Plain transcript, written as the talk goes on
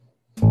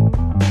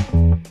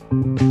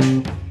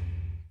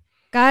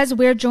Guys,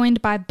 we're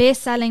joined by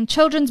best-selling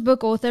children's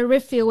book author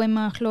Refiloe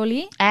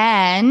Moahloli.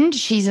 And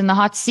she's in the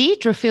hot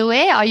seat.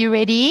 Refiloe, are you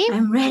ready?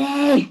 I'm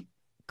ready.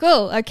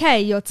 Cool. Okay,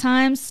 your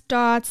time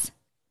starts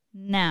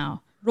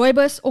now.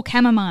 Rooibos or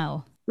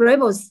chamomile?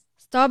 Rooibos.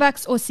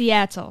 Starbucks or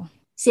Seattle?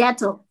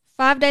 Seattle.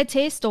 5-day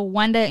test or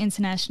 1-day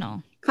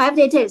international?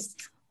 5-day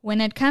test.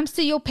 When it comes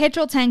to your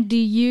petrol tank, do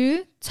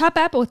you top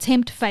up or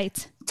tempt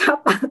fate?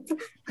 Top up.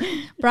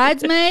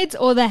 Bridesmaids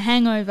or The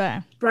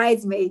Hangover?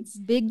 Bridesmaids.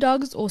 Big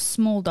dogs or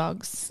small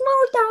dogs?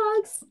 Small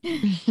dogs.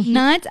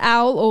 Night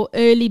owl or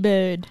early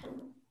bird?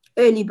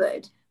 Early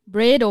bird.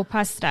 Bread or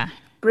pasta?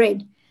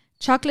 Bread.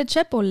 Chocolate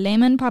chip or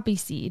lemon poppy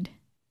seed?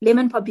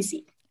 Lemon poppy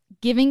seed.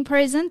 Giving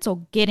presents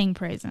or getting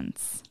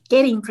presents?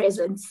 Getting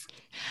presents.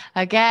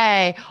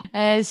 Okay.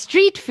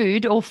 Street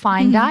food or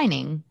fine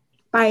dining?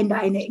 Fine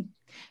dining.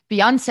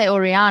 Beyonce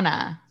or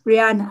Rihanna?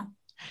 Rihanna.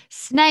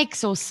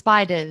 Snakes or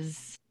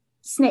spiders?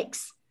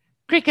 Snakes.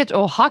 Cricket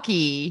or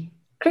hockey?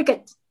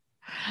 Cricket.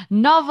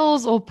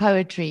 Novels or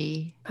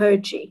poetry?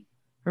 Poetry.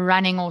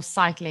 Running or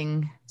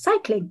cycling?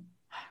 Cycling.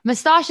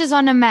 Moustaches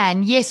on a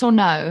man, yes or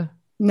no?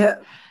 No.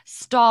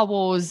 Star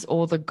Wars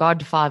or The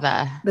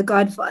Godfather? The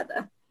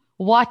Godfather.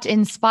 What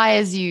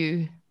inspires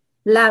you?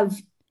 Love.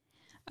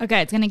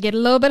 Okay, it's going to get a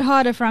little bit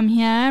harder from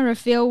here.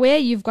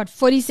 Refiloe, you've got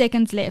 40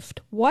 seconds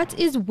left. What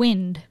is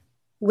wind?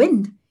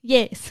 Wind.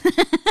 Yes.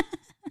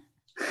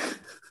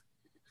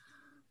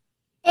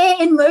 Air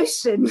in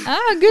motion.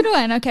 Good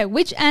one. Okay,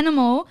 which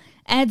animal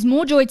adds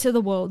more joy to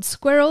the world,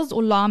 squirrels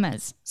or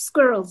llamas?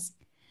 Squirrels.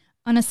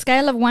 On a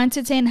scale of 1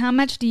 to 10, how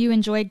much do you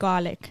enjoy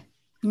garlic?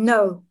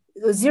 No.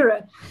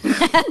 0.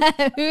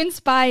 Who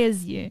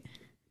inspires you?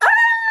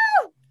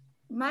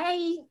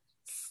 My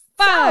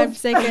 5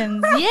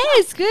 seconds.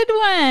 Yes, good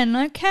one.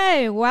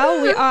 Okay,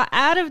 well, we are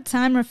out of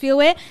time,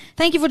 Refiloe.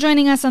 Thank you for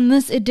joining us on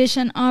this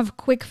edition of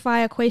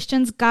Quickfire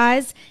Questions.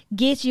 Guys,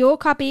 get your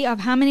copy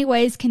of How Many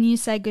Ways Can You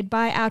Say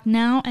Goodbye out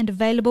now and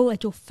available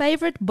at your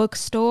favorite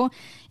bookstore,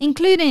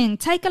 including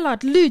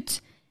Take-A-Lot, Loot,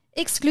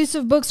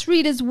 Exclusive Books,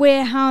 Reader's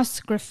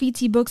Warehouse,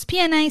 Graffiti Books,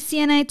 P&A,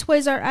 CNA,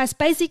 Toys R Us,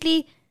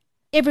 basically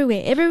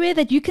everywhere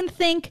that you can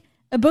think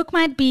a book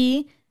might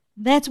be,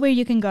 that's where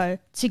you can go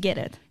to get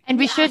it. And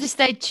be sure to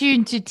stay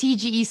tuned to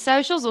TGE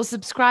socials or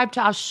subscribe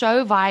to our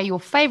show via your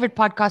favorite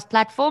podcast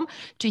platform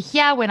to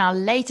hear when our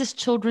latest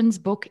children's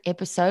book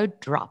episode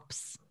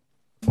drops.